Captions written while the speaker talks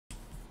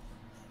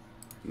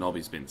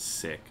Nolbie's been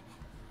sick.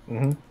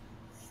 Mm-hmm.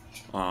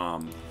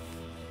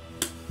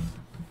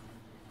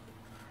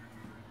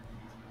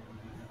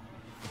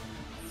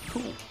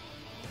 Cool.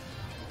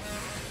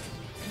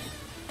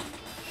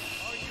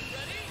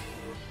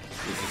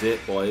 This is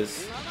it,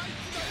 boys.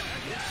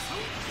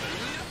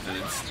 And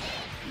it's,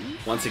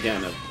 once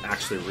again,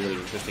 actually a really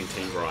interesting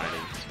team variety.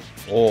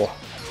 Oh.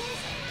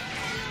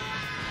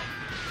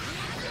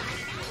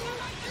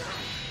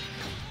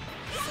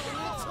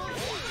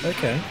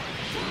 Okay.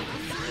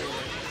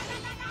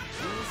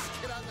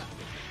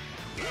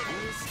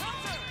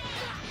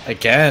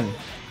 Again.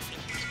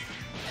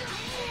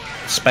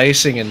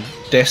 Spacing and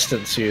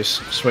distance use.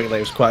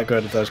 SweetLeaves quite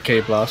good at those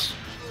key blasts.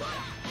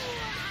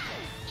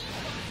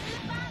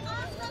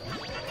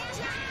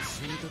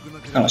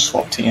 Gonna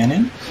swap TN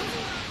in.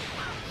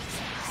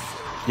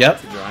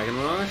 Yep. Dragon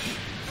Rush?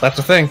 That's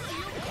the thing.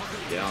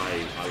 Yeah,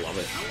 I love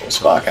it.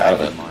 Spark out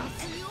of it.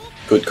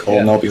 Good call.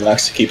 Yeah. Nolbie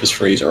likes to keep his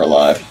freezer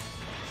alive.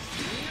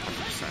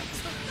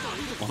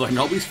 100%. Although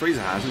Nolbie's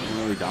freezer hasn't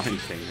really done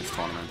anything this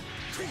tournament.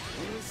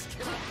 It's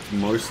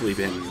mostly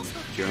been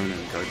Joan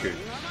and Goku.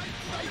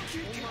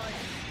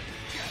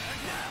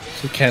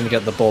 So you can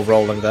get the ball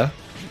rolling there.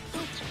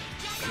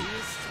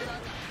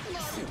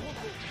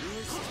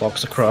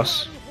 Box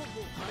across.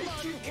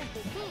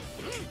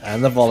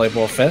 And the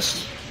volleyball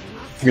fist.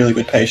 Really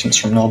good patience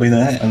from Nolbie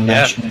there, and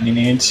matching when he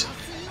needs.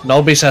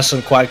 Nolbie has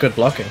some quite good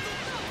blocking.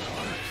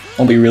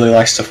 Nolbie really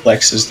likes to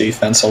flex his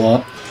defense a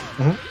lot.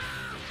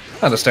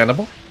 Mm-hmm.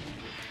 Understandable.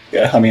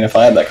 Yeah, I mean, if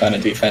I had that kind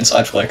of defense,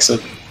 I'd flex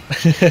it.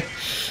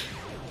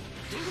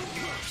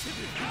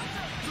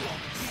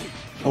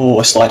 Oh,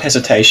 a slight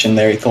hesitation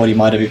there. He thought he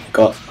might have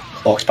got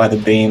blocked by the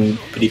beam,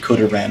 but he could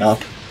have ran up.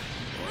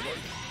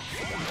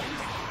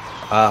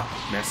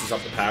 Messes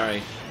up the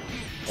parry.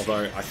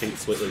 Although I think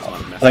SweetLeaves might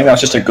have messed I think that was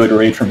just a good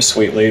read from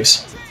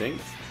SweetLeaves. I think.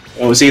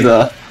 It was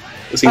either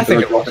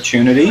an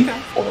opportunity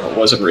or it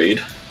was a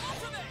read.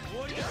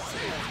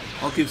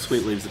 I'll give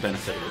SweetLeaves the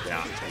benefit of the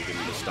doubt and give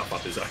him to stuff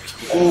up his own.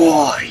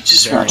 Oh, he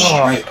just ran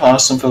straight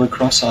past him for the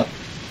cross-up.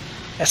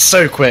 That's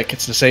so quick,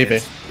 it's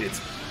deceiving. It's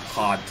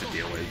hard to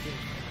deal with.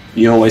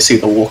 You always see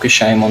the walk of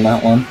shame on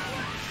that one.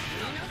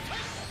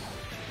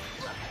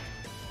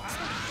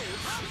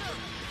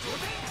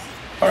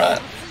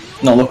 Alright,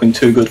 not looking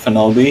too good for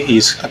Nolbie.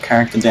 He's a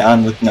character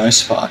down with no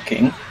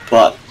sparking,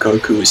 but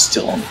Goku is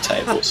still on the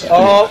table.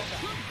 So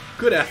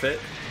good effort.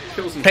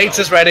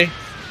 Pizza's ready.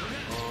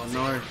 Oh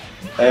no.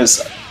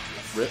 There's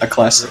a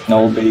classic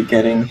Nolbie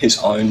getting his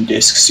own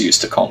discs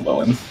used to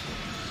combo him.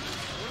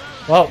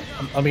 Well,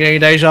 I'm getting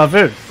deja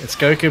vu. It's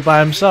Goku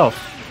by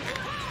himself.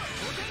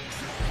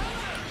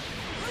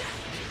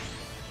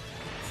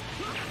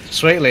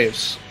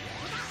 SweetLeaves.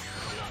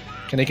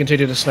 Can he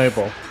continue to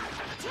snowball?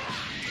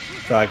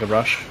 Dragon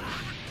Rush.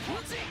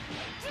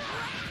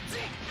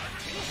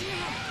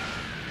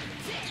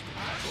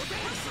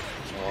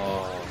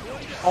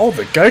 Oh,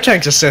 the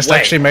Gotank's assist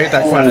actually made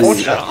that quite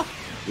fortunate.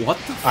 What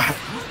the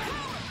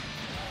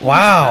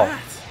wow.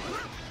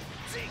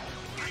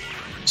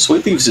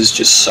 SweetLeaves is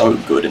just so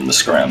good in the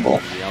scramble.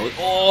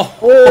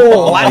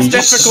 Oh, that's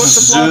difficult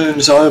to block.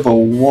 Zooms over.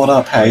 What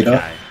up, hater?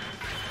 Okay.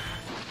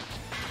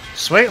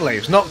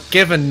 SweetLeaves not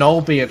giving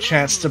Nolbie a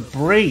chance to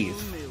breathe.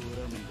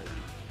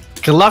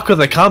 Good luck with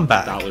the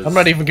comeback. I'm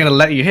not even going to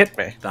let you hit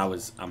me. That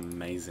was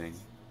amazing.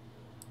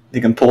 If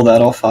he can pull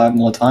that off 5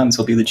 more times,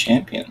 he'll be the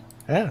champion.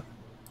 Yeah.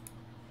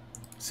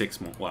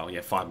 6 more. Well, yeah,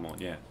 5 more.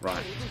 Yeah,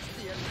 right.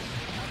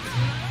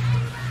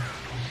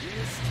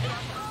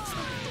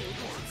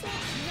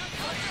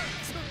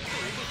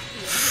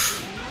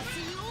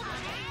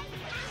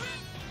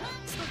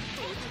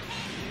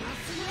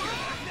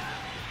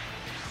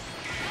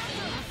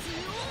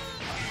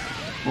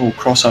 Oh,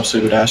 cross up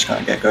super dash,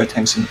 can't get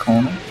Gotenks in the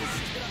corner.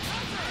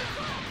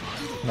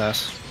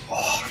 Nice.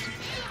 Oh.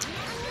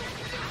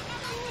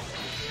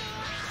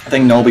 I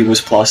think Nolbie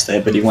was plus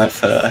there, but he went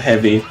for a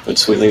heavy, but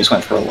SweetLeaves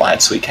went for a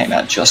light, so he came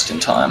out just in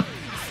time.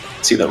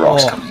 See the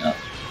rocks coming up.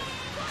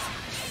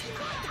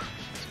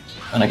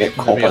 And I get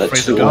caught by the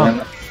 2 of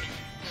him.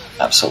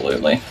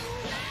 Absolutely.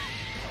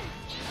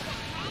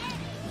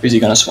 Who's he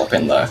going to swap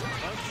in though?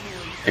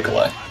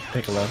 Piccolo.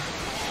 Piccolo.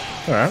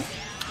 Alright.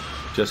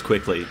 Just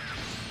quickly.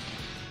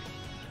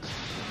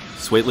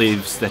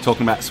 SweetLeaves, they're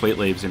talking about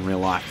SweetLeaves in real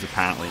life is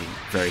apparently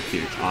very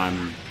cute.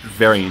 I'm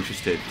very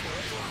interested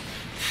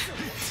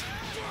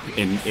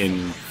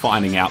in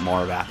finding out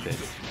more about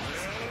this.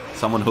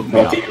 Someone hook me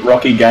up.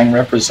 Rocky gang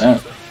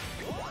represent.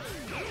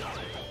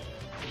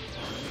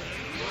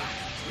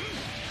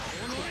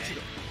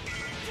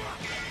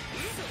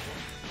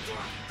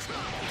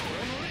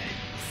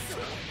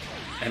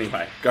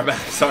 Anyway, go back,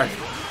 sorry.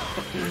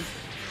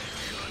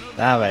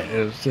 Ah, mate,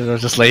 it'll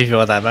just leave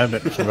you at that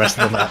moment for the rest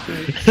of the map.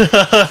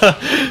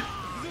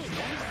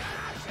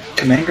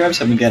 Command grabs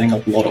have been getting a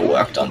lot of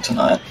work done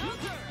tonight.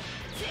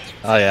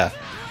 Oh yeah.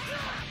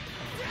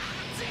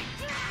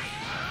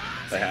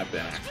 They have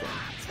been, actually.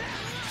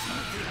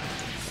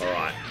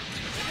 Alright.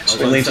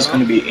 SweetLeaves is going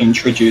to be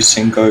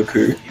introducing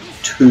Goku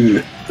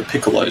to the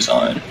Piccolo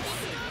zone.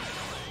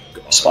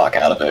 spark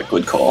out of it.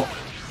 Good call.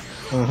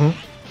 Mm-hmm.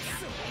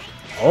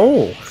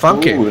 Oh,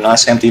 funky. Ooh,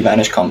 nice empty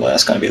vanish combo.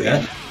 That's going to be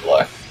the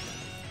blow.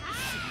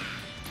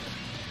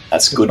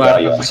 That's good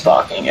value on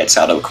sparking. Gets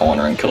out of a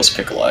corner and kills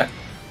Piccolo.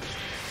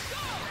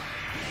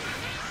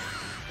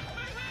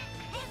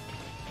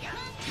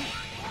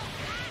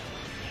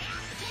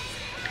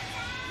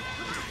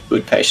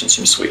 Good patience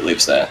from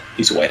SweetLeaves there.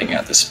 He's waiting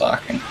out the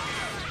sparking.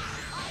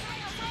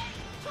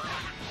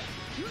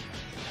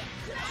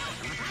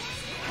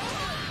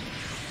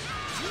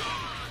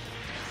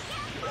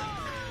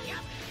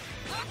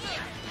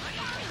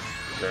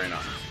 Very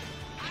nice.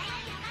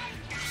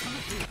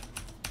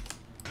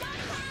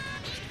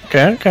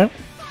 Okay, okay.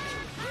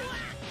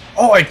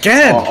 Oh,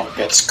 again! Oh,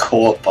 gets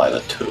caught by the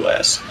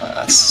 2S.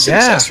 That's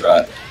success,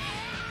 right?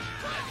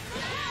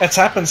 It's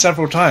happened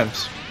several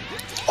times.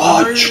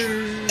 Oh,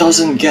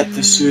 doesn't get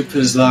the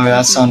supers though.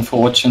 That's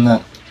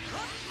unfortunate.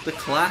 The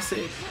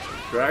classic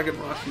Dragon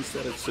Rush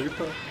instead of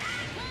super.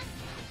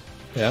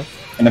 Yeah.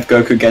 And if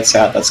Goku gets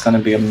out, that's going to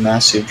be a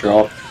massive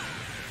drop.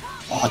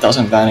 Oh, it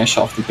doesn't vanish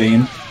off the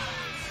beam.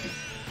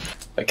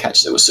 But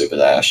catches it with Super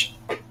Dash.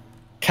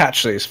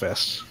 Catch these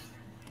fists.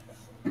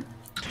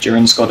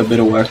 Jiren's got a bit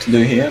of work to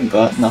do here,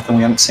 but nothing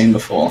we haven't seen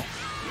before.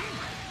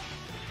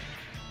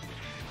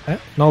 Yeah.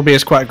 Nolbie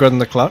is quite good in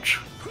the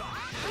clutch.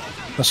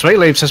 The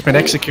SweetLeaves has been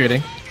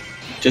executing.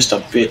 Just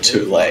a bit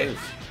too late.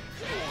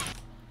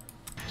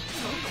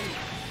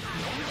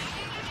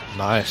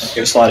 Nice.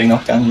 Give a sliding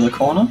knockdown into the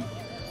corner.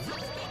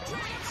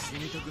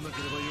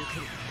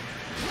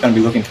 Gonna be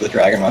looking for the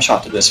Dragon Rush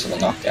after this for the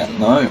knockdown.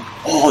 No.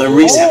 Oh, the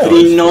reset, but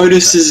he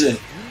notices it.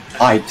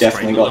 I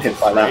definitely got hit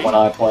by that when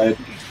I played.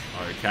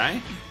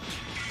 Okay.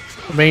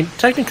 I mean,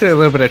 technically a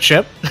little bit of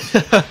chip.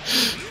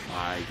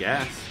 I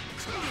guess.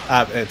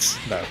 It's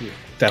no,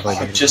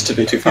 definitely just a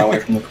bit too far away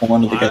from the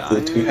corner to get to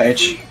the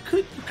 2H.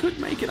 Could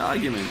make an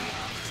argument.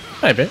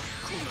 Maybe.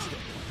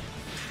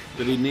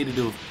 But he needed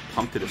to have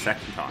pumped it a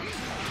second time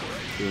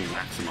to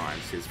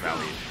maximise his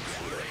value.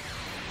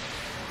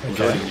 He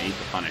doesn't need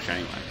the punish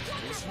anyway.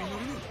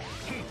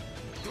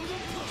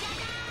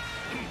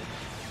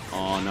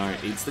 Oh no,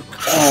 eats the...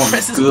 Oh,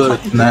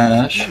 good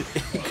mash.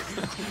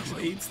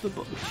 Eats the...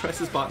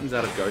 presses buttons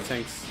out of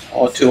Gotenks.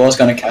 Oh, 2R's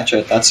gonna catch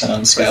it. That's an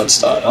unscaled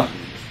starter.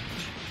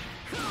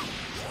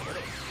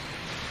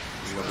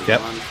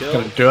 Yep,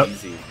 gonna do it.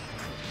 Easy.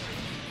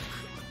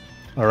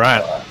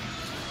 Alright.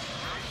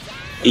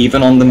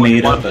 Even on the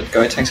meter, but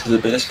Gotenks has a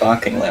bit of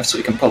sparking left, so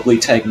he can probably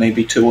take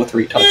maybe 2 or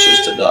 3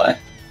 touches to die.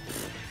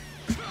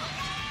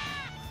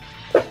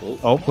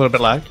 Oh, a little bit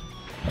lag.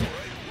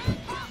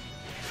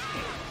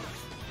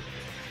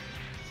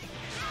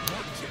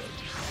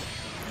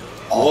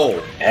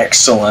 Oh,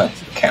 excellent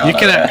counter. You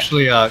can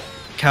actually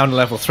counter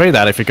level 3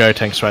 that if you go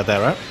tanks right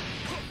there, right?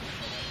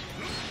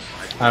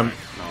 No, at all.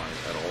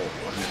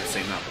 I've never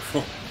seen that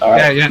before.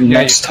 Alright,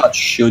 next touch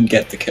should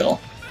get the kill.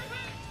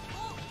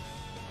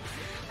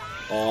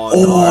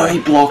 Oh, he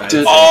blocked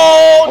it.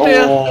 Oh,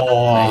 dear.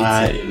 Oh,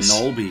 nice.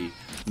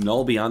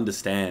 Nolbie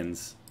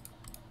understands.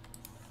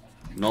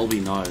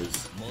 Nolbie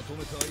knows.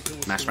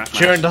 Mash, mash,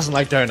 mash. Jiren doesn't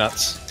like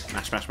donuts.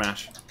 Mash, mash,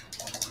 mash.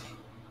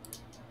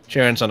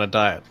 Jiren's on a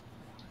diet.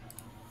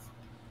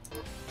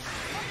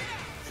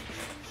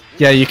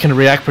 Yeah, you can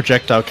react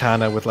projectile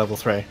counter with level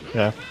 3.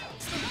 Yeah.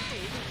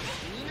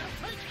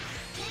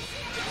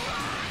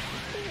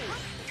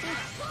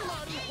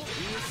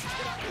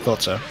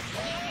 Thought so.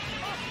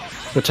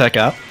 Good tech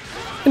out.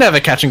 You're never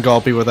catching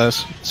Golby with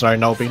those. Sorry,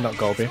 Nolbie, not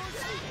Golby.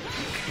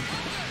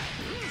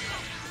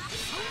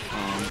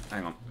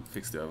 Hang on.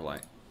 Fix the overlay.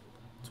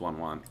 It's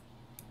 1-1.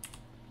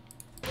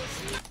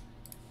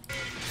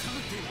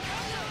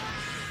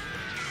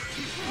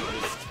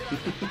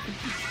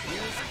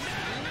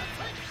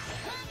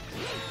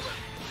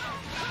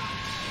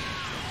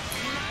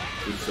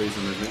 Good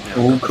freezing movement. Now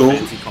Oh, cool.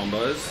 Fancy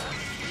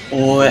combos.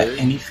 Oh,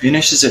 and he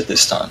finishes it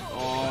this time.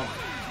 Oh,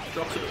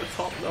 drops it at the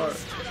top though.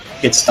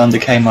 Hit stun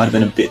decay might have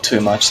been a bit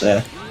too much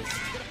there.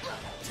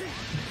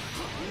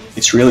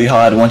 It's really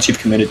hard once you've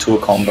committed to a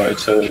combo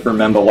to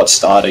remember what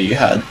starter you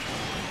had.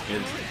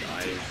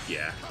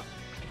 Yeah.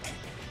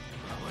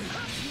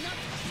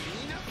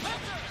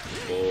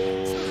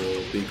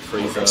 Oh, big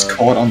freezer. It's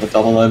caught on the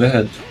double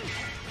overhead.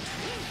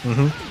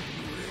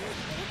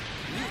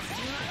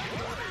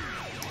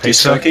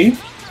 Pisoki?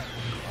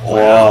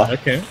 Wow.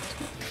 Okay.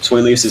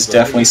 SweetLeaves has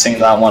definitely seen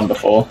that one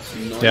before.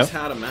 Knows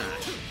how to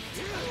match.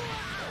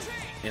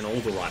 In all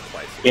the right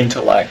places.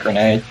 Intellect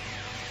grenade.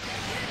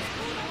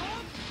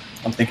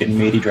 I'm thinking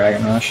meaty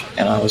Dragon Rush,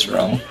 and I was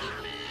wrong.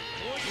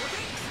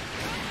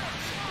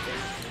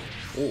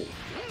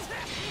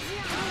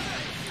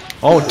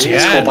 Oh, Caught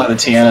Tian! by the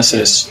Tian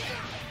assist.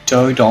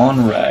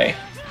 Dodon Ray.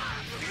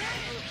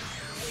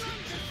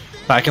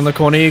 Back in the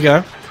corner you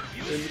go.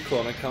 In the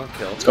corner, can't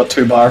kill. He's got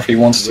 2 bar if he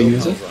wants to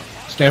use it.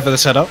 Stand for the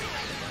setup.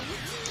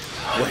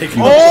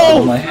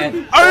 Oh my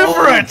hand.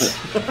 Over it!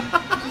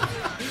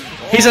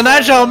 He's an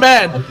agile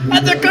man!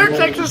 And the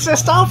Gotenks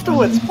assist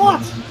afterwards!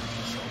 What?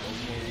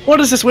 What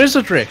is this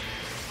wizardry?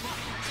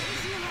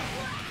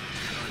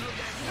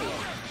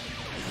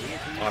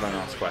 I don't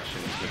ask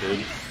questions, my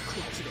dude.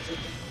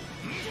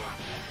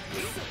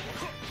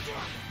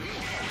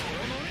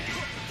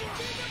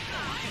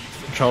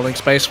 Controlling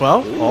space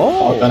well.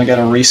 Oh, gonna get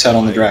a reset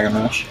on the Dragon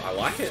Rush. I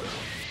like it.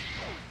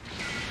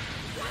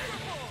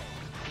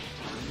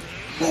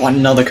 Oh,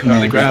 another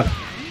command grab.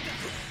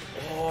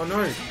 Oh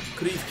no.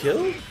 Could he have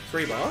killed?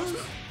 3 bars?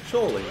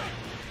 Surely.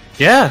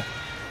 Yeah,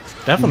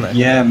 definitely.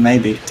 Yeah,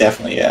 maybe.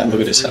 Definitely, yeah.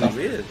 Look at his Really health.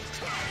 weird.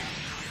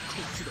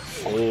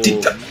 Oh,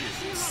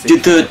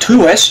 Did the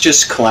 2S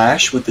just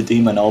clash with the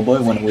Demon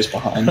Elbow when it was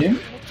behind you?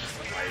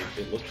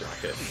 It looked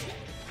like it.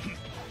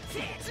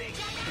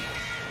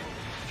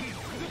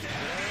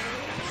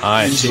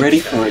 He's ready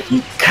for it.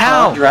 You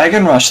How? can't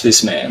Dragon Rush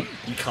this man.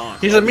 You can't.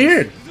 He's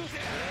immune.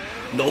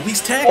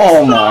 Nolbie's tech!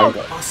 Oh my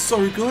god. Oh,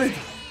 so good.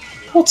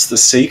 What's the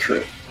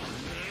secret?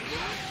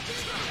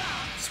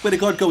 Swear to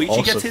God, Goichi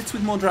Awesome. gets hits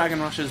with more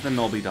Dragon Rushes than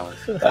Nolbie does.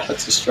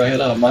 That's a straight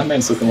up. My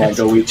man's looking like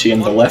Goichi in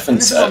the Leffen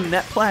This is on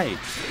set. Netplay.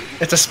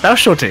 It's a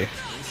specialty.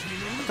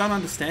 I don't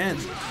understand.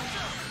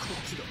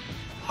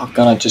 I'm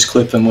gonna just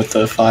clip him with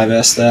the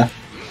 5S there.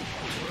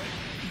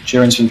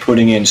 Jiren's been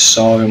putting in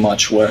so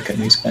much work in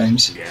these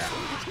games. Yeah.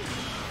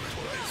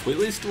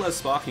 SweetLeaves still has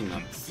sparking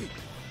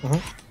though.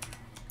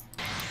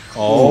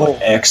 Oh,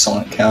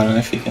 excellent counter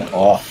if he can.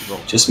 Oh,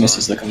 just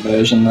misses the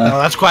conversion Oh, there.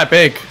 that's quite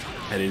big.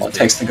 It is Oh, big.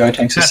 takes the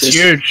Gotenks That's assist.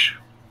 huge.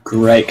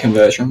 Great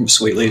conversion from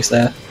SweetLeaves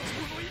there.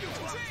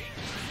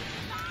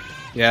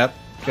 Yep.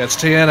 Gets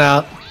TN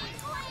out.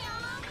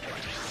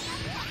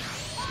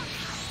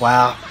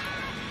 Wow.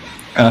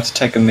 Gonna have to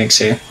take a mix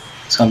here.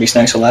 It's gonna be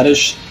snakes or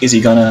ladders. Is he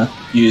gonna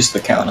use the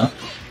counter?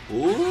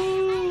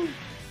 Ooh.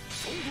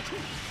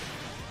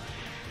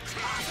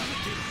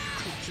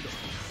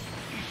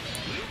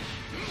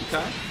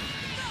 Okay.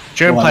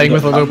 Jiren Well, playing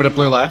with a I'm- little bit of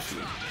blue life.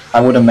 I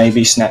would have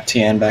maybe snapped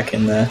Tien back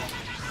in there.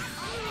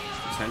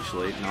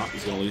 Potentially. No,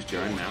 he's gonna lose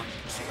Jiren now.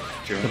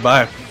 Jiren.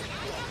 Goodbye.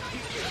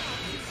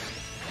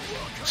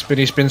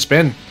 Spinny spin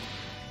spin.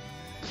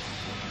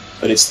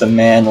 But it's the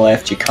man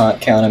left, you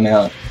can't count him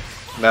out.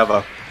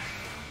 Never.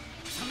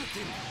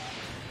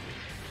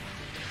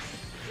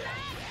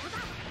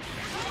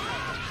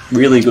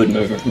 Really good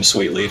movement from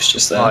SweetLeaves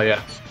just there. Oh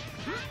yeah.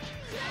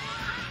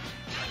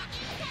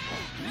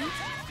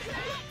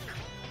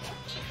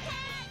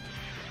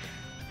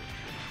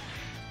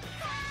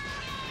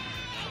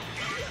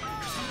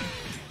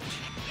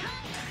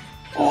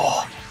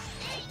 Oh,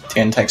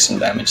 Tien takes some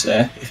damage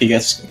there. If he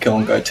gets kill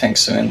and go tank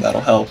soon,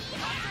 that'll help.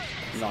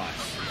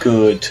 Nice.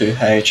 Good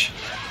 2H.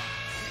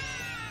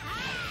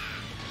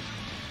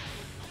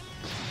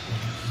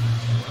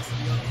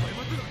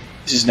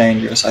 This is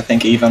dangerous. I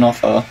think even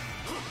off a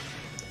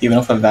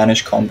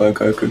Vanish combo,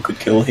 Goku could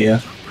kill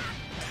here.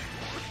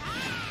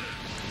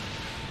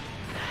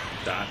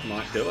 That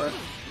might do it.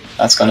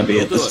 That's gonna be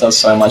it. This does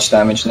so much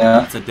damage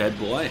now. It's a dead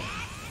boy.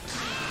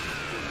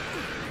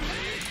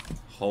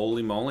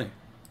 Holy moly.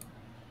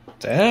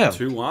 Damn.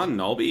 2-1.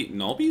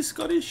 Nolbie's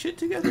got his shit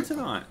together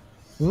tonight.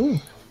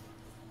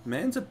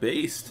 Man's a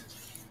beast.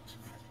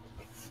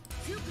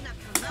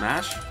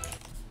 Smash.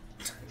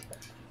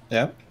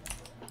 Yep.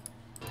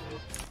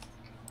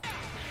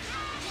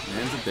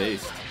 Man's a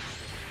beast.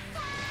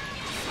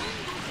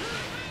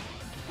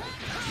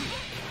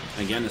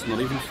 Again, it's not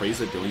even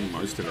Frieza doing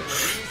most of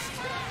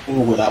it.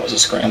 Ooh, that was a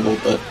scramble,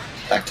 but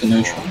back to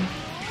neutral.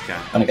 Okay.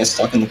 Gonna get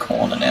stuck in the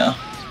corner now.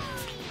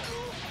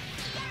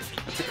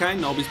 It's okay,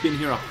 Nolbie's been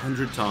here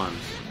 100 times.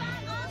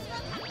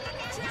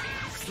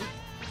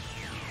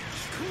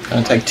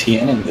 Gonna take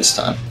Tien in this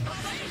time.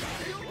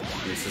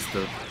 This is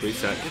the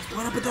reset. It's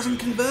one up, it doesn't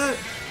convert!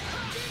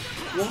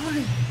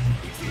 Why?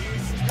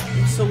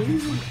 It's so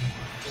easy.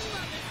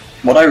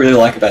 What I really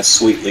like about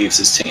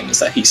SweetLeaves' team is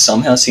that he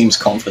somehow seems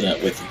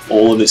confident with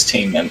all of his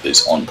team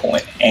members on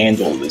point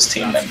and all of his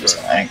team members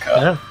on anchor.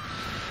 Yeah.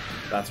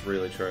 That's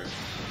really true.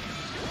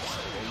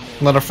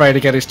 Not afraid to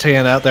get his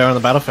TN out there on the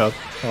battlefield.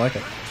 I like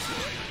it.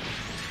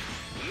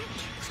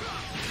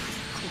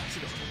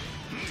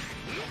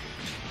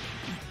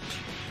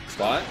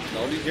 But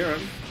Nolbie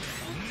Jiren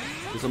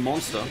is a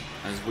monster,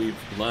 as we've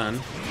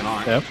learned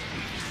tonight. Yep.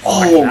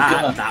 Oh,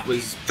 That, God. that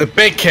was The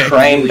big kick.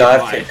 Crane really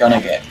dive high. kick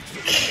gonna get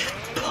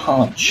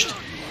punched.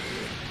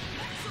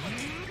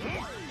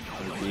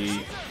 the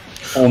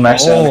All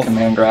maxed out of Oh. the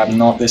command grab,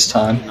 not this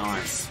time.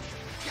 nice.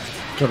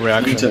 Good Into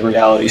reaction.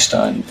 Reality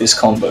Stone, this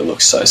combo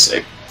looks so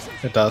sick.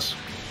 It does.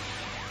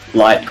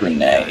 Light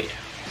Grenade.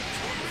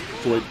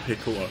 Boy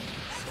Piccolo.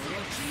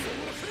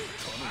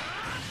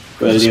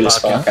 Good idea to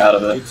Spark, spark out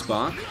of it. Good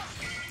spark.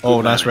 Oh,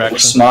 nice It was reaction.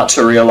 smart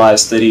to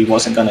realize that he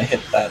wasn't gonna hit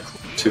that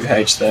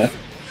 2H there.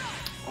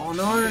 Oh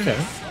no! Okay.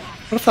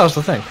 What if that was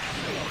the thing?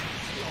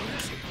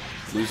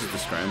 Loses the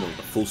scramble,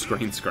 the full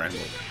screen scramble.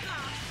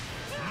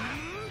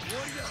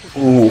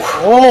 Ooh,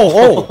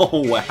 Oh, oh!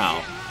 Oh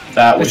wow.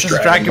 that was This is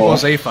Dragon Ball.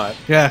 Z fight.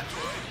 Yeah.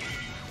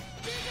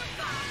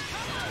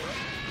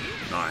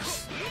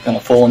 Nice. Gonna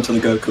fall into the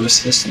Goku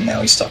assist, and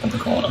now he's stuck in the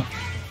corner.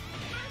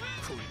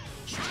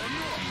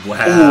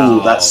 Wow.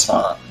 Ooh, that's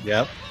smart.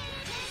 Yep.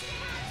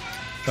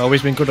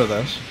 Always been good at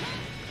those.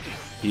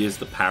 He is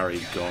the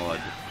parry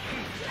god.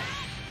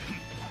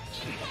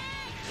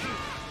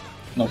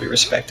 Nolbie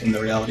respecting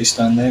the reality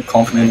stone there,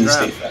 confident in his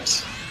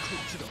defense.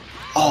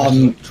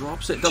 Oh,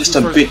 Drops it. just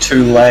a bit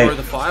too late. Throw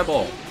the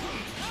fireball.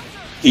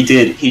 He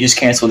did. He just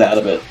cancelled out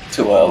of it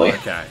too early.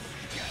 Okay.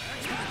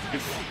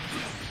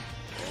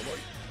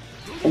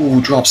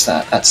 Ooh, drops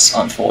that. That's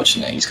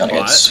unfortunate. He's gonna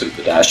get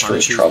super dash for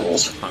his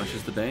troubles.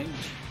 Punishes the beam.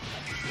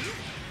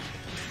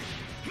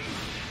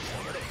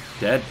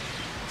 Dead.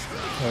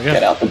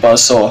 Get out the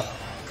buzzsaw.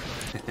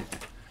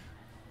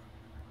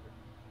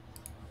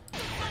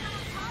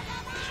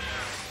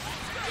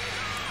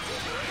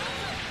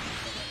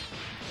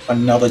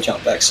 Another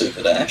jump back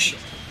super dash.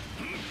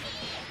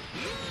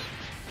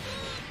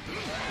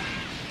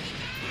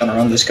 Gonna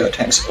run this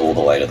Gotenks all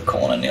the way to the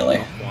corner nearly.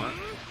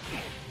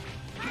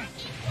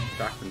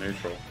 Back to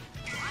neutral.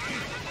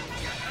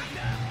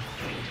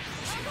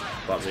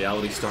 But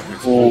reality stone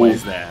is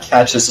always there.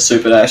 Catches the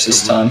super dash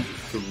this time.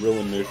 To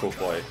ruin neutral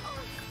play.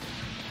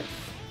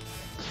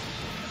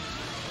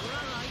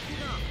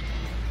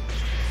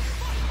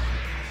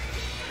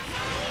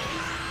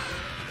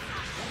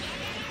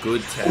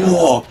 Good tech.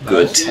 Oh,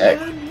 good tech.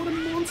 What a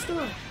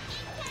monster.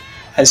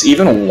 Has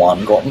even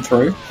one gotten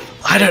through?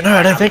 I don't know,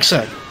 I don't think so.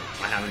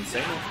 I haven't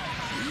seen it.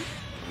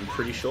 I'm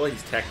pretty sure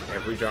he's teched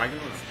every dragon.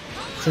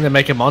 I think they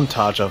make a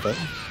montage of it.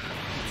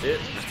 That's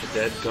it. That's a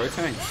dead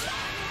Gotenks.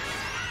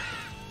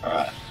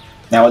 Alright.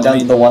 Now we're down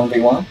to the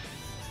 1v1.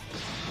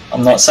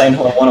 I'm not saying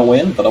who I want to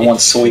win, but I want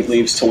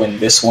SweetLeaves to win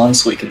this one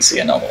so we can see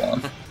another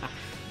one.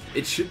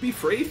 It should be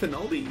free for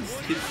Nolbie.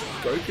 His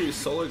Goku,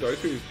 solo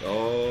Goku.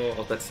 Oh, I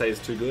was about to say it's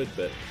too good,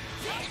 but...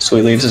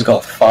 SweetLeaves has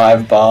got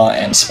 5 bar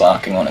and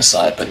sparking on his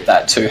side, but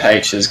that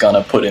 2H is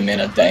gonna put him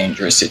in a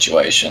dangerous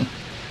situation.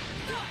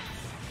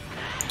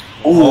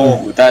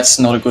 Ooh, that's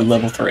not a good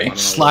level 3.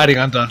 Sliding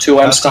under.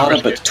 2M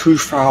starter, but too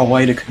far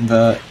away to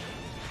convert.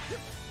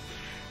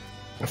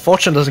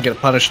 Fortune doesn't get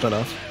punished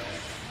enough.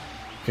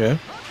 Okay.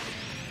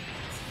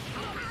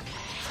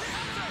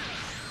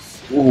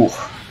 Ooh.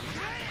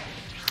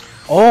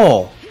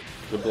 Oh!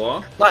 Good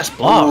block. Nice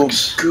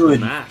blocks! Oh, good.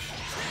 Mash.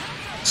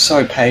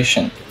 So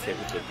patient. Gets hit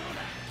with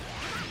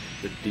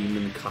the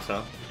demon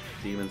cutter.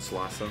 Demon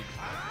slicer.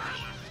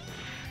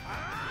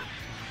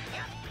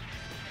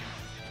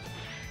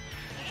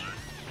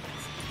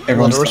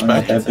 Everyone's throwing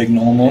out their big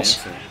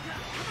normals.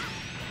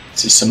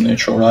 This is some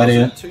neutral right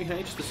here.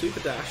 2H, the super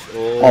dash.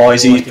 Oh,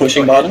 is he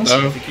pushing buttons?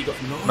 No.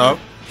 No.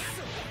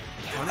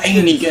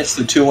 And he gets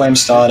the 2M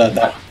starter.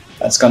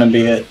 That's gonna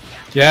be it.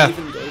 Yeah.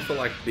 Even go for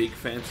like big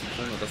fancy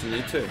corner, doesn't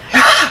need to.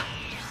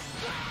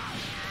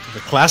 The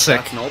classic.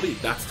 That's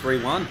Nolbie. That's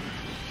 3-1.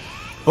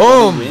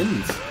 Boom!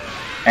 Wins.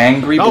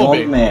 Angry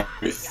Nolbie. Blonde Man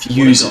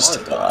refuses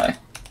to die.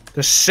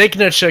 The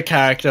signature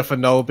character for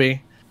Nolbie.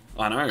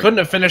 I know. Couldn't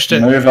have finished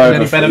it Move in over,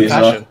 any better Frieza.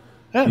 fashion.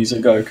 Yeah. He's a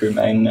Goku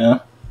main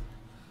now.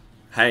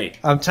 Hey,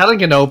 I'm telling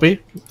you, Nolbie.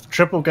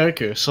 Triple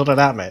Goku. Sort it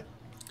out, mate.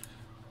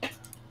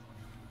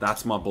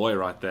 that's my boy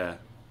right there.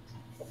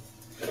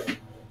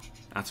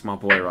 That's my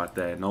boy right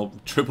there. No,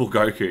 triple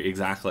Goku,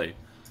 exactly.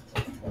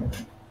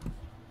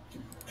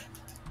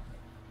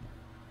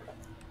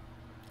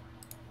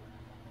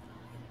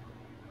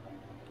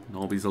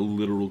 Nolbie's a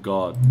literal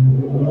god.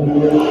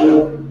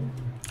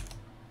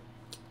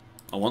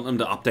 I want them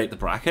to update the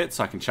bracket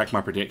so I can check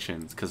my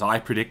predictions, because I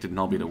predicted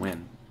Nolbie to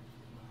win.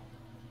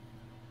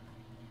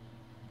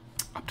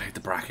 Update the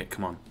bracket,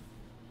 come on.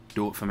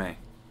 Do it for me.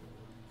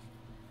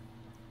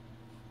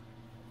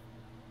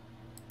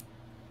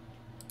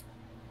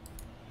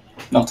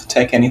 Not to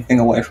take anything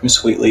away from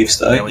SweetLeaves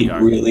though, There we he go.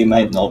 really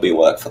made Nolbie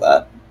work for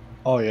that.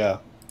 Oh, yeah.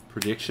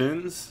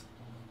 Predictions?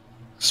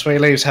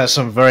 SweetLeaves has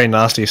some very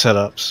nasty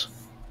setups.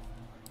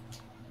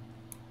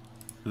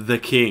 The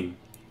king.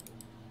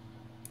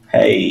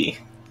 Hey,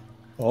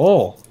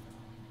 Oh.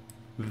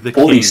 The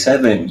king.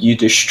 47, you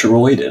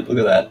destroyed it. Look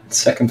at that.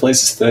 Second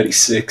place is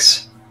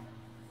 36.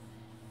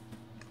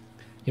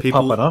 You're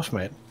People- popping off,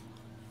 mate.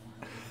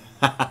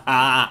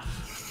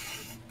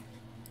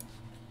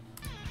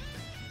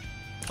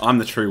 I'm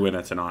the true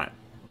winner tonight.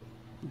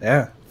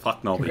 Yeah.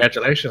 Fuck Nolbie.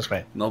 Congratulations,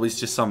 mate. Nolbie's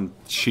just some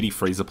shitty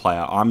freezer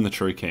player. I'm the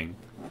true king.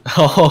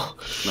 Oh.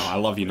 No, I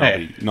love you,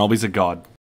 Hey. Nolbie. Nolbie's a god.